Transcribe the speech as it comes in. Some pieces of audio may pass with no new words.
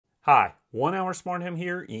Hi, 1 Hour Smart Home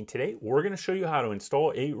here, and today we're going to show you how to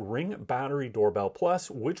install a Ring Battery Doorbell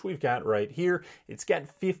Plus, which we've got right here. It's got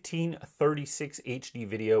 1536 HD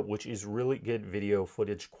video, which is really good video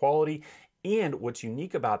footage quality. And what's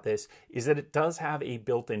unique about this is that it does have a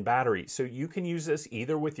built-in battery. So you can use this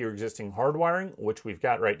either with your existing hardwiring, which we've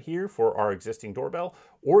got right here for our existing doorbell,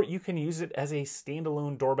 or you can use it as a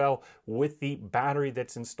standalone doorbell with the battery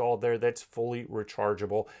that's installed there that's fully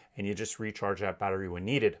rechargeable, and you just recharge that battery when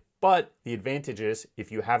needed. But the advantage is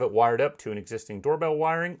if you have it wired up to an existing doorbell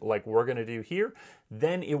wiring like we're going to do here,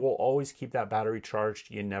 then it will always keep that battery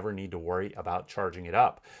charged. You never need to worry about charging it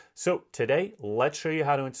up. So today, let's show you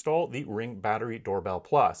how to install the Ring Battery Doorbell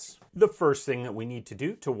Plus. The first thing that we need to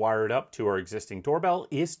do to wire it up to our existing doorbell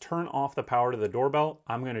is turn off the power to the doorbell.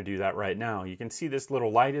 I'm going to do that right now. You can see this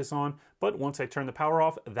little light is on, but once I turn the power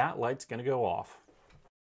off, that light's going to go off.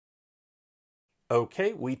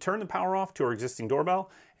 Okay, we turn the power off to our existing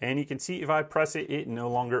doorbell, and you can see if I press it, it no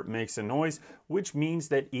longer makes a noise, which means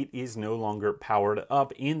that it is no longer powered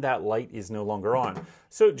up and that light is no longer on.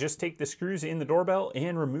 So just take the screws in the doorbell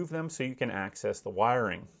and remove them so you can access the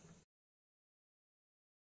wiring.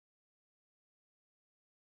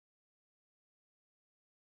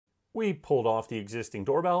 We pulled off the existing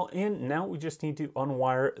doorbell, and now we just need to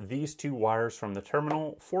unwire these two wires from the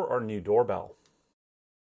terminal for our new doorbell.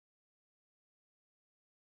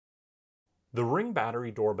 The Ring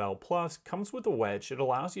Battery Doorbell Plus comes with a wedge that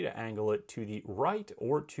allows you to angle it to the right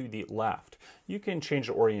or to the left. You can change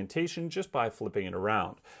the orientation just by flipping it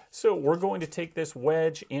around. So we're going to take this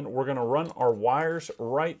wedge and we're going to run our wires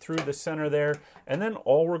right through the center there, and then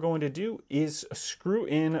all we're going to do is screw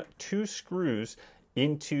in 2 screws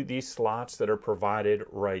into these slots that are provided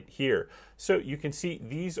right here. So you can see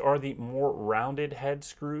these are the more rounded head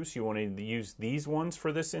screws. You want to use these ones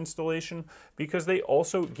for this installation because they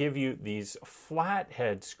also give you these flat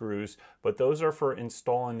head screws, but those are for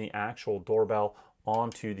installing the actual doorbell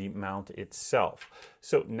onto the mount itself.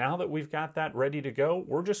 So now that we've got that ready to go,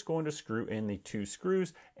 we're just going to screw in the 2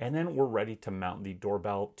 screws, and then we're ready to mount the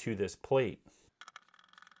doorbell to this plate.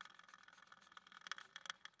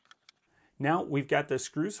 Now we've got the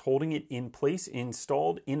screws holding it in place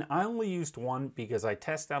installed, and I only used one because I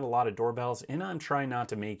test out a lot of doorbells and I'm trying not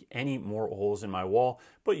to make any more holes in my wall,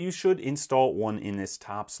 but you should install one in this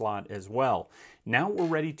top slot as well. Now we're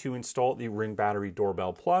ready to install the Ring Battery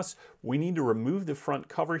Doorbell Plus. We need to remove the front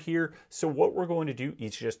cover here. So what we're going to do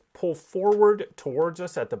is just pull forward towards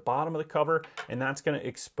us at the bottom of the cover, and that's going to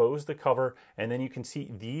expose the cover. And then you can see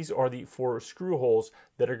these are the 4 screw holes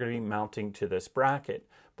that are going to be mounting to this bracket.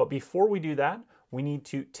 But before we do that, we need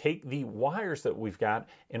to take the wires that we've got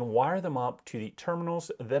and wire them up to the terminals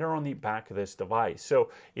that are on the back of this device. So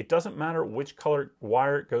it doesn't matter which color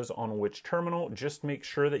wire goes on which terminal, just make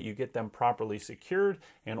sure that you get them properly secured.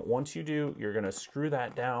 And once you do, you're going to screw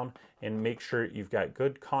that down and make sure you've got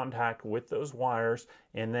good contact with those wires,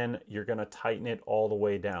 and then you're going to tighten it all the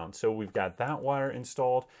way down. So we've got that wire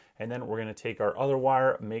installed, and then we're going to take our other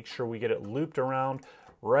wire, make sure we get it looped around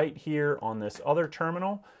right here on this other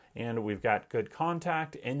terminal, and we've got good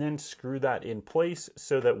contact, and then screw that in place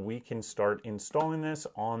so that we can start installing this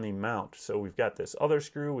on the mount. So we've got this other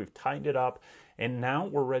screw, we've tightened it up, and now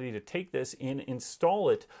we're ready to take this and install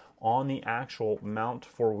it on the actual mount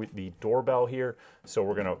for the doorbell here. So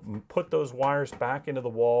we're going to put those wires back into the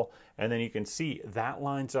wall, and then you can see that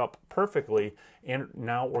lines up perfectly, and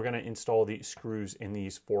now we're going to install the screws in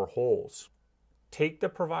these 4 holes. Take the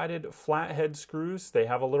provided flathead screws. They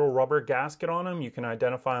have a little rubber gasket on them. You can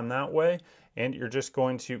identify them that way. And you're just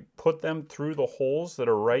going to put them through the holes that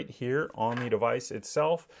are right here on the device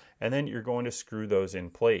itself. And then you're going to screw those in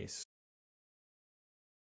place.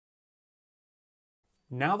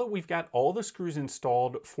 Now that we've got all the screws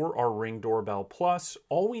installed for our Ring Doorbell Plus,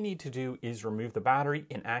 all we need to do is remove the battery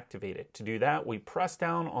and activate it. To do that, we press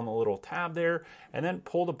down on the little tab there and then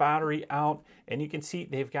pull the battery out, and you can see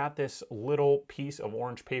they've got this little piece of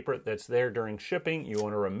orange paper that's there during shipping. You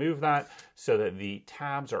want to remove that so that the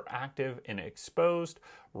tabs are active and exposed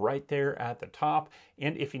right there at the top.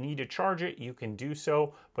 And if you need to charge it, you can do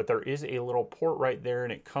so, but there is a little port right there,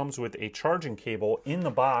 and it comes with a charging cable in the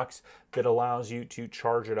box that allows you to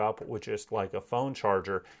charge it up with just like a phone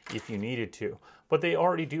charger if you needed to. But they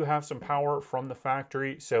already do have some power from the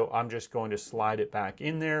factory, so I'm just going to slide it back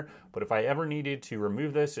in there. But if I ever needed to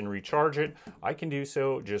remove this and recharge it, I can do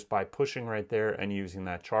so just by pushing right there and using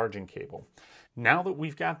that charging cable. Now that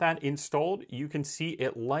we've got that installed, you can see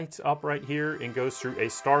it lights up right here and goes through a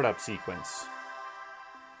startup sequence.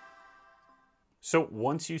 So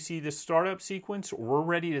once you see this startup sequence, we're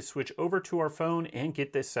ready to switch over to our phone and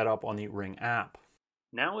get this set up on the Ring app.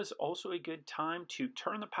 Now is also a good time to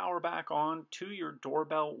turn the power back on to your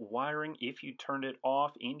doorbell wiring if you turned it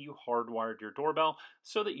off and you hardwired your doorbell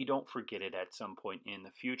so that you don't forget it at some point in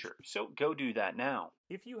the future. So go do that now.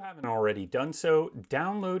 If you haven't already done so,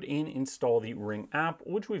 download and install the Ring app,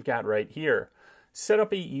 which we've got right here. Set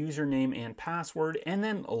up a username and password and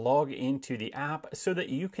then log into the app so that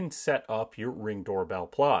you can set up your Ring Doorbell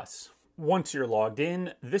Plus. Once you're logged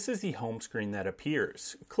in, this is the home screen that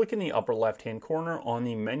appears. Click in the upper left-hand corner on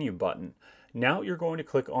the menu button. Now you're going to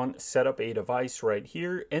click on Set up a device right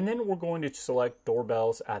here, and then we're going to select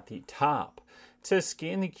Doorbells at the top. It says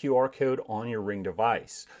scan the QR code on your Ring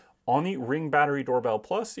device. On the Ring Battery Doorbell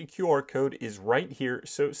Plus, the QR code is right here,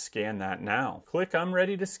 so scan that now. Click I'm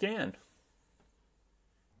ready to scan.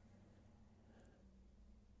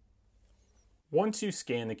 Once you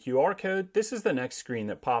scan the QR code, this is the next screen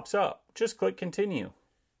that pops up. Just click Continue.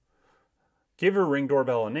 Give your Ring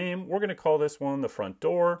doorbell a name. We're going to call this one the front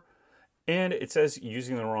door. And it says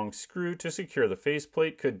using the wrong screw to secure the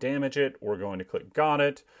faceplate could damage it. We're going to click Got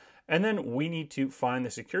it. And then we need to find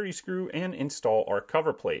the security screw and install our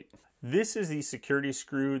cover plate. This is the security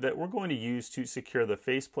screw that we're going to use to secure the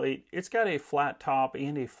faceplate. It's got a flat top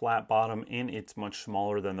and a flat bottom, and it's much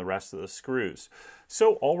smaller than the rest of the screws.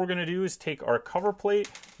 So all we're going to do is take our cover plate.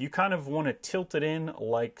 You kind of want to tilt it in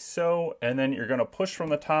like so, and then you're going to push from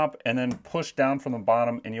the top and then push down from the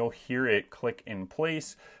bottom, and you'll hear it click in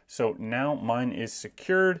place. So now mine is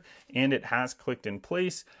secured and it has clicked in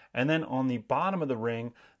place. And then on the bottom of the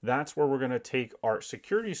ring, that's where we're going to take our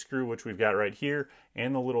security screw, which we've got right here,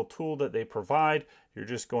 and the little tool that they provide. You're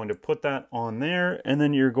just going to put that on there, and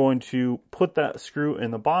then you're going to put that screw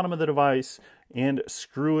in the bottom of the device and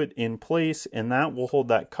screw it in place, and that will hold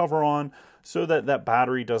that cover on so that that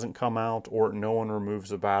battery doesn't come out or no one removes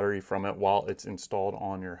the battery from it while it's installed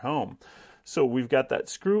on your home. So we've got that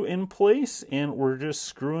screw in place, and we're just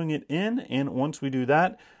screwing it in, and once we do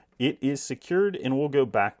that, it is secured, and we'll go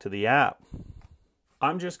back to the app.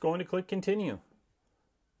 I'm just going to click Continue. It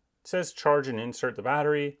says charge and insert the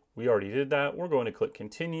battery. We already did that. We're going to click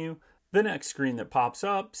Continue. The next screen that pops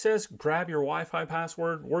up says grab your Wi-Fi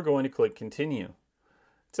password. We're going to click Continue.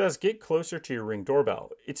 It says get closer to your Ring doorbell.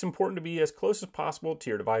 It's important to be as close as possible to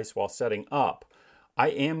your device while setting up. I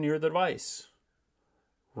am near the device.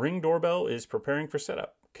 Ring doorbell is preparing for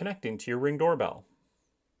setup. Connecting to your Ring doorbell.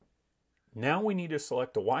 Now we need to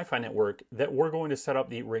select the Wi-Fi network that we're going to set up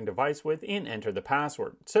the Ring device with and enter the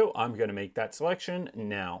password. So I'm going to make that selection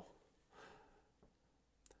now.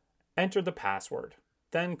 Enter the password,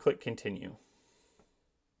 then click Continue.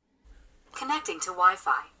 Connecting to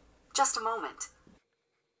Wi-Fi. Just a moment.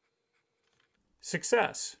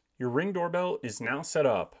 Success! Your Ring doorbell is now set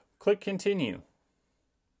up. Click Continue.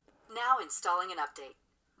 Now installing an update.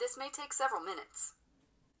 This may take several minutes.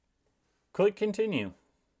 Click Continue.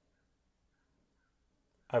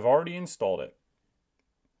 I've already installed it.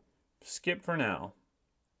 Skip for now.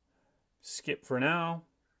 Skip for now.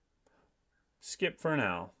 Skip for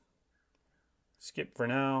now. Skip for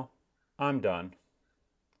now. I'm done.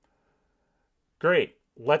 Great.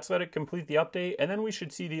 Let's let it complete the update, and then we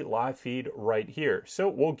should see the live feed right here. So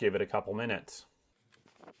we'll give it a couple minutes.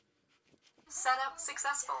 Setup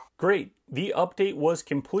successful. Great. The update was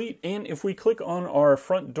complete, and if we click on our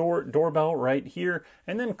front doorbell right here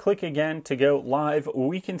and then click again to go live,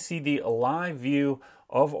 we can see the live view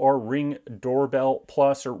of our Ring Doorbell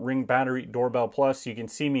Plus or Ring Battery Doorbell Plus. You can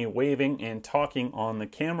see me waving and talking on the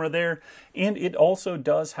camera there, and it also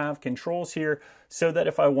does have controls here so that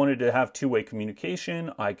if I wanted to have two-way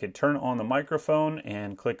communication, I could turn on the microphone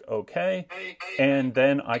and click OK, and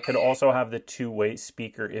then I could also have the two-way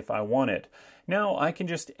speaker if I wanted. Now I can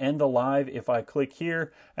just end the live if I click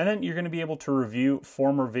here, and then you're going to be able to review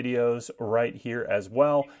former videos right here as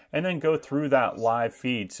well, and then go through that live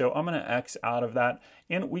feed. So I'm going to X out of that,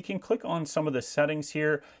 and we can click on some of the settings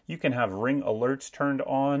here. You can have Ring alerts turned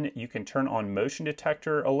on. You can turn on motion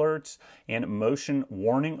detector alerts and motion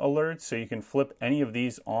warning alerts, so you can flip any of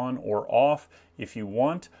these on or off if you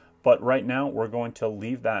want. But right now we're going to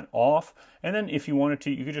leave that off. And then if you wanted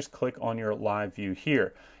to, you could just click on your live view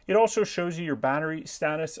here. It also shows you your battery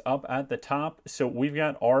status up at the top. So we've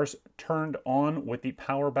got ours turned on with the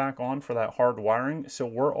power back on for that hard wiring. So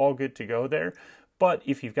we're all good to go there. But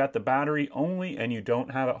if you've got the battery only and you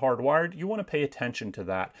don't have it hardwired, you want to pay attention to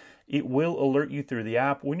that. It will alert you through the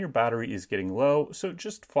app when your battery is getting low, so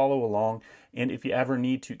just follow along. And if you ever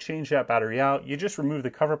need to change that battery out, you just remove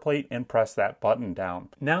the cover plate and press that button down.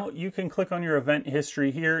 Now you can click on your event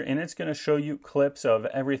history here, and it's going to show you clips of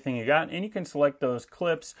everything you got, and you can select those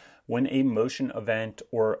clips when a motion event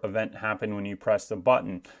or event happened when you press the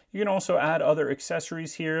button. You can also add other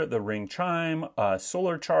accessories here, the Ring chime,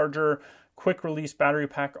 solar charger, quick release battery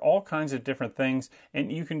pack, all kinds of different things,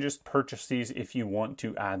 and you can just purchase these if you want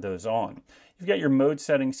to add those on. You've got your mode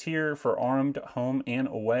settings here for armed, home, and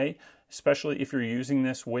away. Especially if you're using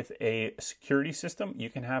this with a security system, you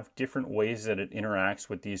can have different ways that it interacts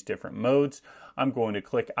with these different modes. I'm going to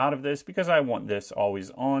click out of this because I want this always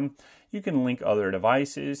on. You can link other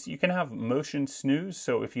devices. You can have motion snooze,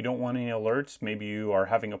 so if you don't want any alerts, maybe you are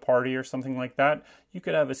having a party or something like that, you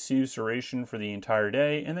could have a snooze duration for the entire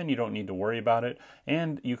day, and then you don't need to worry about it.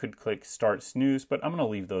 And you could click start snooze, but I'm going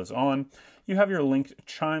to leave those on. You have your linked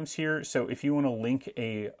chimes here, so if you want to link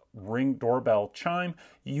a Ring doorbell chime,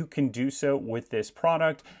 you can do so with this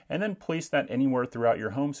product and then place that anywhere throughout your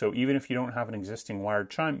home. So even if you don't have an existing wired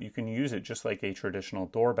chime, you can use it just like a traditional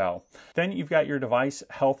doorbell. Then you've got your device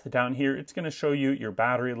health down here. It's going to show you your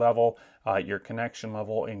battery level, your connection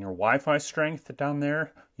level, and your Wi-Fi strength down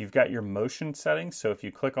there. You've got your motion settings. So if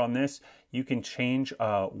you click on this, you can change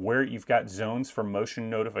where you've got zones for motion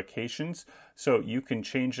notifications. So you can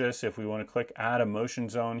change this if we want to click add a motion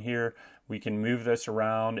zone here. We can move this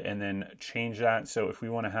around and then change that. So if we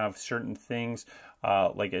want to have certain things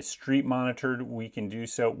like a street monitored, we can do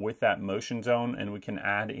so with that motion zone, and we can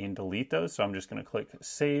add and delete those. So I'm just going to click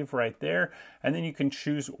save right there. And then you can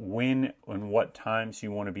choose when and what times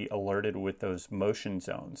you want to be alerted with those motion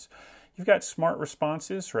zones. You've got smart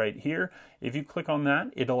responses right here. If you click on that,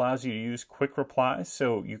 it allows you to use quick replies.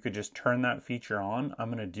 So you could just turn that feature on. I'm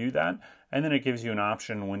going to do that. And then it gives you an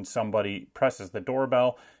option when somebody presses the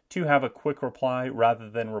doorbell to have a quick reply rather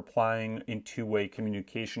than replying in two-way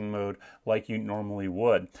communication mode like you normally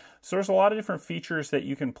would. So there's a lot of different features that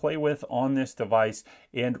you can play with on this device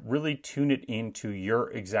and really tune it into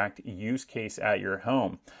your exact use case at your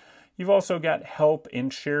home. You've also got help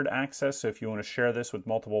and shared access. So if you want to share this with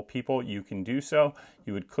multiple people, you can do so.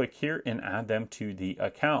 You would click here and add them to the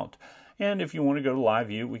account. And if you want to go to live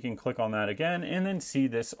view, we can click on that again and then see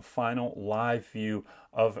this final live view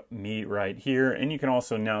of me right here. And you can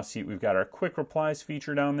also now see we've got our quick replies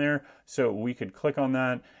feature down there. So we could click on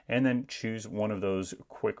that and then choose one of those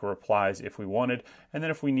quick replies if we wanted. And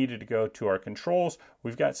then if we needed to go to our controls,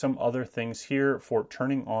 we've got some other things here for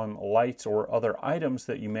turning on lights or other items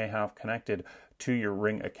that you may have connected to your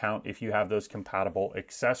Ring account if you have those compatible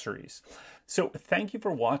accessories. So thank you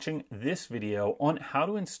for watching this video on how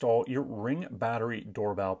to install your Ring Battery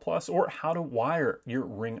Doorbell Plus or how to wire your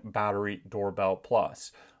Ring Battery Doorbell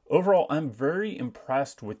Plus. Overall, I'm very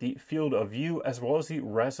impressed with the field of view as well as the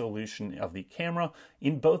resolution of the camera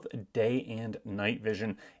in both day and night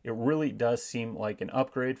vision. It really does seem like an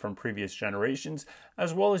upgrade from previous generations,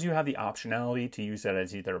 as well as you have the optionality to use that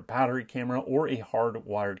as either a battery camera or a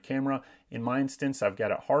hardwired camera. In my instance, I've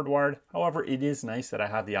got it hardwired. However, it is nice that I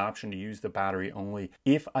have the option to use the battery only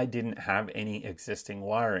if I didn't have any existing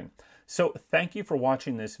wiring. So thank you for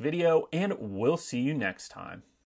watching this video, and we'll see you next time.